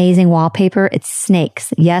this amazing wallpaper. It's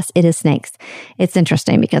snakes. Yes, it is snakes. It's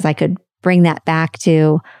interesting because I could bring that back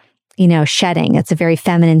to, shedding. It's a very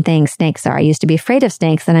feminine thing. Snakes are. I used to be afraid of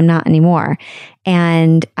snakes and I'm not anymore.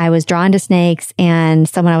 And I was drawn to snakes, and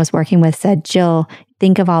someone I was working with said, Jill,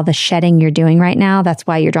 think of all the shedding you're doing right now. That's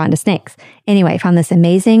why you're drawn to snakes. Anyway, I found this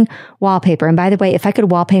amazing wallpaper. And by the way, if I could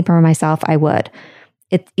wallpaper myself, I would.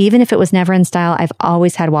 Even if it was never in style, I've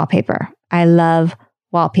always had wallpaper. I love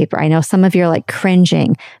wallpaper. I know some of you are like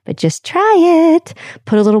cringing, but just try it.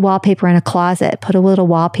 Put a little wallpaper in a closet. Put a little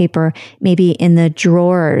wallpaper maybe in the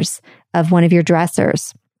drawers of one of your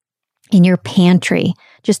dressers, in your pantry.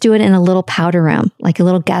 Just do it in a little powder room, like a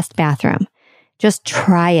little guest bathroom. Just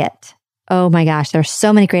try it. Oh my gosh, there's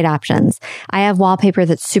so many great options. I have wallpaper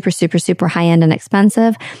that's super, super, super high-end and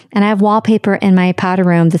expensive. And I have wallpaper in my powder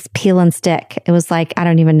room, this peel and stick. It was like, I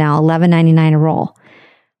don't even know, $11.99 a roll.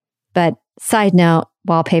 But side note,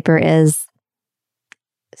 wallpaper is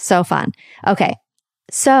so fun. Okay.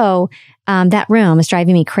 So that room is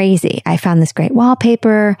driving me crazy. I found this great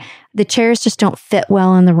wallpaper. The chairs just don't fit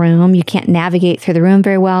well in the room. You can't navigate through the room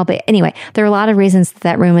very well. But anyway, there are a lot of reasons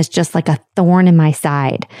that room is just like a thorn in my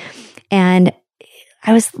side. And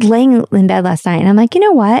I was laying in bed last night and I'm like, you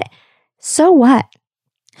know what? So what?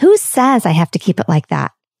 Who says I have to keep it like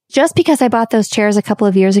that? Just because I bought those chairs a couple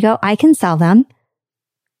of years ago, I can sell them.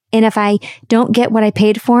 And if I don't get what I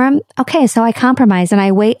paid for them, okay, so I compromise and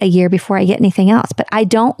I wait a year before I get anything else. But I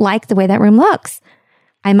don't like the way that room looks.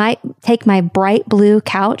 I might take my bright blue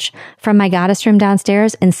couch from my goddess room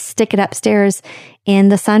downstairs and stick it upstairs in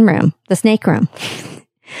the sunroom, the snake room,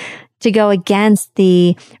 to go against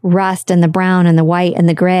the rust and the brown and the white and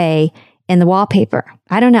the gray in the wallpaper.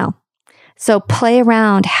 I don't know. So play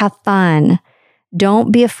around, have fun.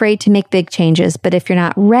 Don't be afraid to make big changes. But if you're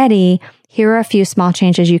not ready, here are a few small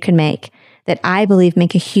changes you can make that I believe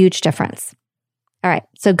make a huge difference. All right.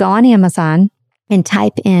 So go on Amazon and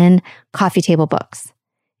type in coffee table books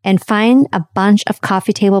and find a bunch of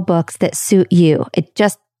coffee table books that suit you. It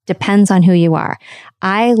just depends on who you are.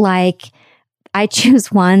 I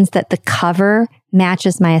choose ones that the cover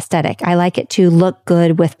matches my aesthetic. I like it to look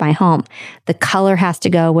good with my home. The color has to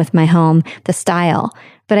go with my home, the style.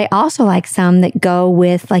 But I also like some that go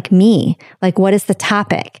with like me. Like, what is the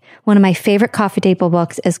topic? One of my favorite coffee table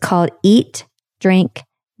books is called Eat, Drink,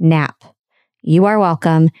 Nap. You are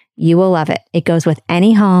welcome. You will love it. It goes with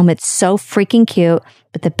any home. It's so freaking cute.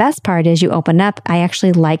 But the best part is you open up. I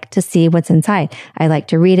actually like to see what's inside. I like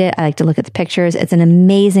to read it. I like to look at the pictures. It's an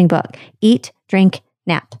amazing book. Eat, Drink,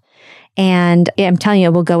 Nap. And I'm telling you,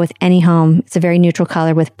 it will go with any home. It's a very neutral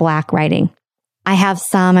color with black writing. I have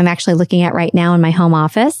some I'm actually looking at right now in my home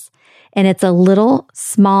office. And it's a little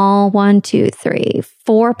small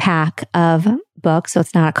 4-pack of books. So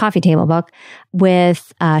it's not a coffee table book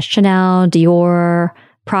with Chanel, Dior,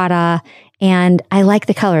 Prada. And I like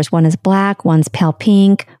the colors. One is black, one's pale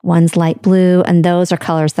pink, one's light blue. And those are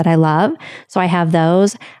colors that I love. So I have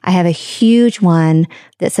those. I have a huge one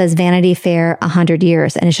that says Vanity Fair 100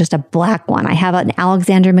 years. And it's just a black one. I have an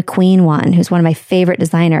Alexander McQueen one, who's one of my favorite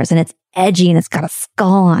designers. And it's edgy and it's got a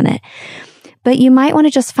skull on it. But you might want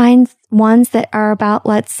to just find ones that are about,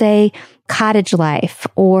 let's say, cottage life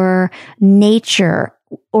or nature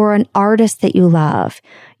or an artist that you love.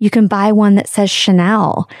 You can buy one that says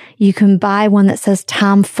Chanel. You can buy one that says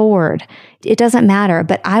Tom Ford. It doesn't matter,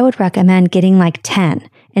 but I would recommend getting like 10,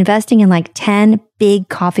 investing in like 10 big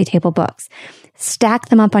coffee table books. Stack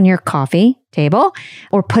them up on your coffee table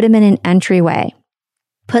or put them in an entryway.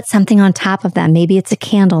 Put something on top of them. Maybe it's a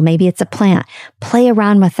candle. Maybe it's a plant. Play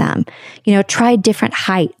around with them. Try different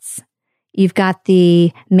heights. You've got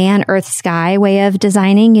the man, earth, sky way of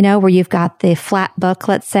designing, where you've got the flat book,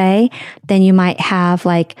 let's say. Then you might have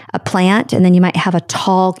like a plant and then you might have a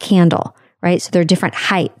tall candle, right? So there are different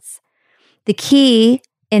heights. The key,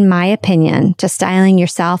 in my opinion, to styling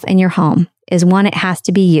yourself and your home is one, it has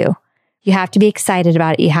to be you. You have to be excited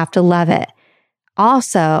about it. You have to love it.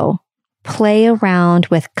 Also, play around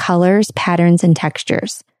with colors, patterns, and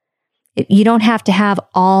textures. You don't have to have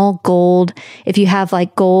all gold. If you have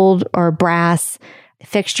like gold or brass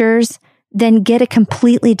fixtures, then get a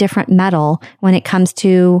completely different metal when it comes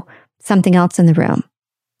to something else in the room.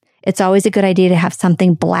 It's always a good idea to have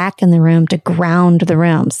something black in the room to ground the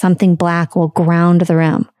room. Something black will ground the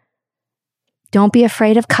room. Don't be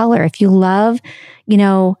afraid of color. If you love,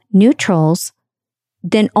 neutrals,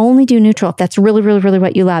 then only do neutral. If that's really, really, really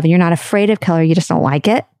what you love and you're not afraid of color, you just don't like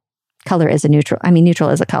it. Color is a neutral. Neutral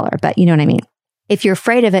is a color, but you know what I mean? If you're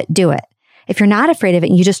afraid of it, do it. If you're not afraid of it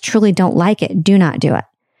and you just truly don't like it, do not do it.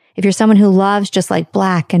 If you're someone who loves just like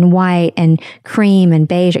black and white and cream and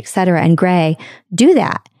beige, etc., and gray, do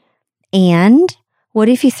that. And what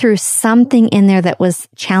if you threw something in there that was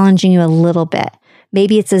challenging you a little bit?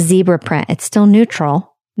 Maybe it's a zebra print. It's still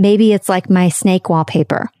neutral. Maybe it's like my snake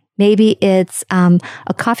wallpaper. Maybe it's a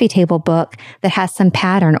coffee table book that has some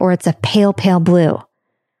pattern, or it's a pale, pale blue.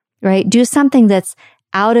 Right? Do something that's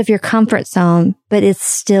out of your comfort zone, but it's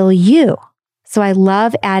still you. So I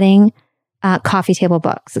love adding coffee table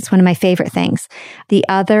books. It's one of my favorite things. The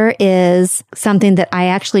other is something that I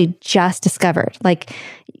actually just discovered. Like,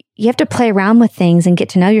 you have to play around with things and get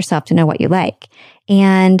to know yourself to know what you like.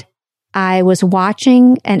 And I was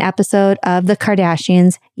watching an episode of The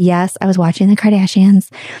Kardashians. Yes, I was watching The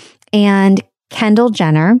Kardashians. And Kendall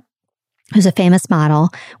Jenner, who's a famous model,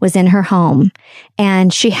 was in her home,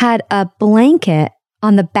 and she had a blanket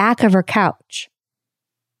on the back of her couch,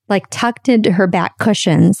 like tucked into her back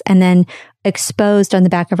cushions and then exposed on the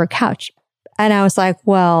back of her couch. And I was like,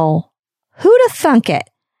 well, who'd have thunk it?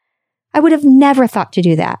 I would have never thought to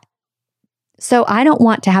do that. So I don't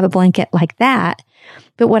want to have a blanket like that.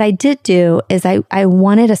 But what I did do is I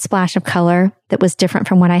wanted a splash of color that was different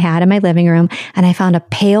from what I had in my living room. And I found a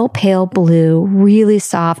pale, pale blue, really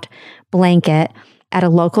soft blanket at a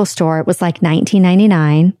local store. It was like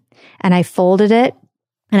 $19.99. And I folded it,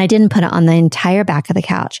 and I didn't put it on the entire back of the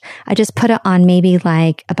couch. I just put it on maybe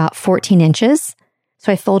like about 14 inches.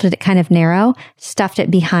 So I folded it kind of narrow, stuffed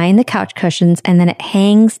it behind the couch cushions, and then it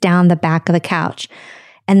hangs down the back of the couch.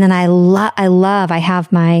 And then I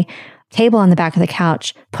have my table on the back of the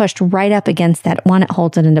couch pushed right up against that one. It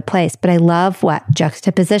holds it into place. But I love what?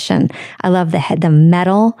 Juxtaposition. I love the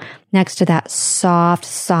metal next to that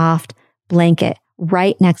soft blanket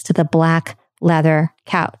right next to the black leather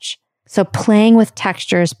couch. So playing with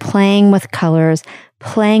textures, playing with colors,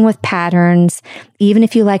 playing with patterns. Even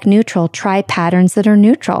if you like neutral, try patterns that are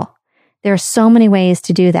neutral. There are so many ways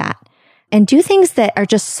to do that. And do things that are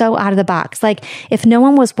just so out of the box. Like, if no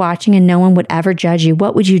one was watching and no one would ever judge you,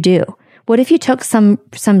 what would you do? What if you took some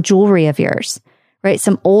jewelry of yours, right?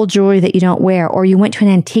 Some old jewelry that you don't wear, or you went to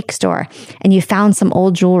an antique store and you found some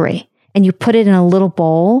old jewelry and you put it in a little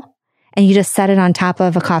bowl and you just set it on top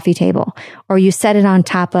of a coffee table, or you set it on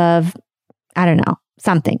top of, I don't know,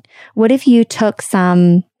 something. What if you took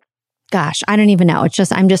some, gosh, I don't even know.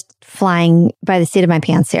 I'm just flying by the seat of my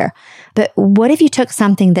pants here. But what if you took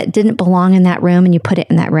something that didn't belong in that room and you put it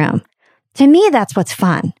in that room? To me, that's what's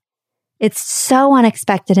fun. It's so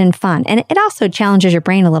unexpected and fun. And it also challenges your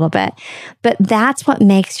brain a little bit. But that's what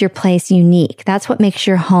makes your place unique. That's what makes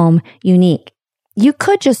your home unique. You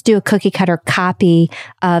could just do a cookie cutter copy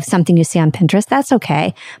of something you see on Pinterest. That's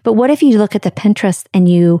okay. But what if you look at the Pinterest and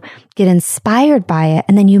you get inspired by it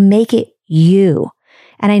and then you make it you?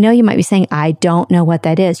 And I know you might be saying, I don't know what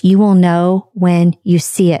that is. You will know when you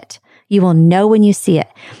see it. You will know when you see it.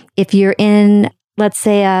 If you're in, let's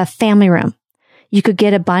say, a family room, You could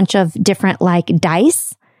get a bunch of different like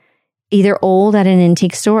dice, either old at an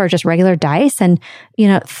antique store or just regular dice, and,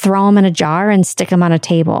 throw them in a jar and stick them on a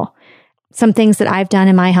table. Some things that I've done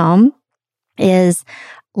in my home is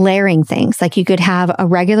layering things. Like you could have a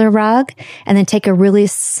regular rug and then take a really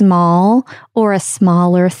small or a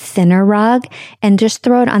smaller, thinner rug and just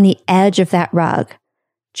throw it on the edge of that rug,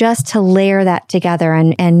 just to layer that together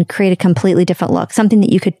and create a completely different look, something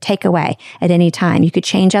that you could take away at any time. You could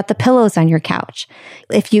change out the pillows on your couch.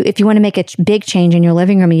 If you want to make a big change in your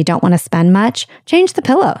living room and you don't want to spend much, change the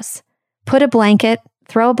pillows. Throw a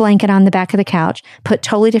blanket on the back of the couch, put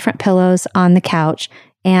totally different pillows on the couch,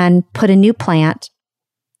 and put a new plant,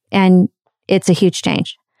 and it's a huge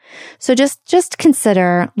change. So just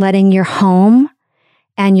consider letting your home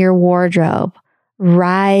and your wardrobe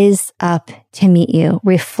rise up to meet you.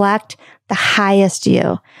 Reflect the highest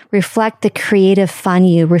you. Reflect the creative fun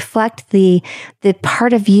you. Reflect the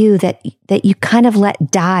part of you that you kind of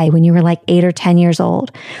let die when you were like 8 or 10 years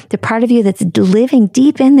old. The part of you that's living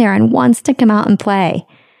deep in there and wants to come out and play.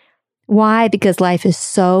 Why? Because life is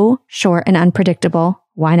so short and unpredictable.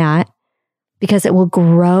 Why not? Because it will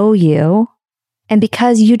grow you, and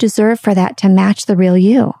because you deserve for that to match the real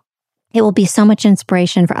you. It will be so much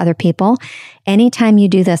inspiration for other people. Anytime you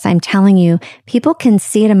do this, I'm telling you, people can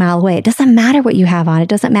see it a mile away. It doesn't matter what you have on. It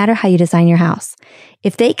doesn't matter how you design your house.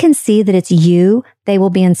 If they can see that it's you, they will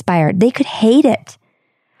be inspired. They could hate it.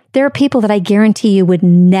 There are people that I guarantee you would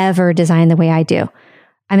never design the way I do.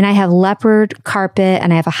 I mean, I have leopard carpet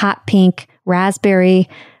and I have a hot pink raspberry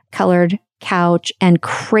colored couch and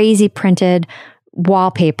crazy printed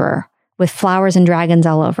wallpaper with flowers and dragons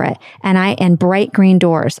all over it. And bright green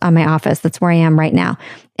doors on my office. That's where I am right now.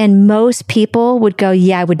 And most people would go,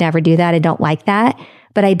 yeah, I would never do that. I don't like that.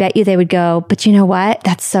 But I bet you they would go, but you know what?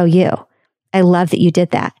 That's so you. I love that you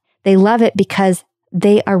did that. They love it because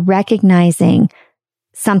they are recognizing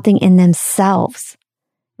something in themselves.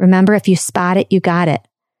 Remember, if you spot it, you got it.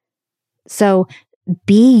 So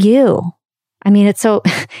be you. I mean, it's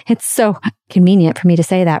so convenient for me to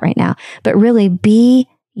say that right now, but really be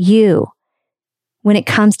you when it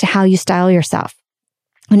comes to how you style yourself,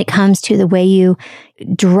 when it comes to the way you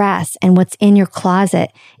dress and what's in your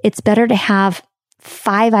closet. It's better to have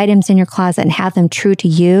 5 items in your closet and have them true to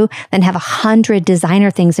you than have 100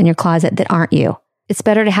 designer things in your closet that aren't you. It's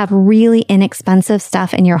better to have really inexpensive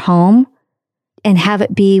stuff in your home and have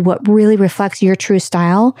it be what really reflects your true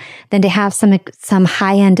style than to have some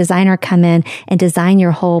high-end designer come in and design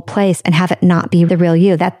your whole place and have it not be the real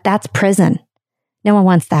you. That's prison. No one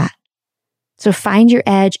wants that. So find your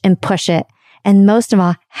edge and push it. And most of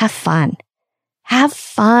all, have fun. Have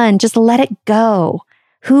fun. Just let it go.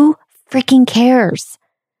 Who freaking cares?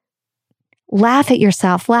 Laugh at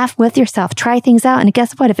yourself. Laugh with yourself. Try things out. And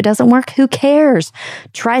guess what? If it doesn't work, who cares?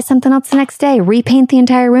 Try something else the next day. Repaint the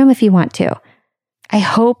entire room if you want to. I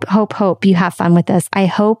hope you have fun with this. I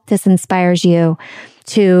hope this inspires you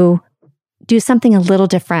to do something a little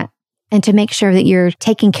different and to make sure that you're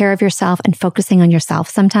taking care of yourself and focusing on yourself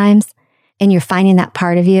sometimes. And you're finding that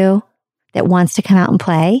part of you that wants to come out and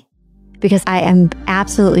play. Because I am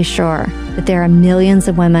absolutely sure that there are millions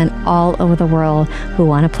of women all over the world who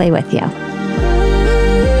want to play with you.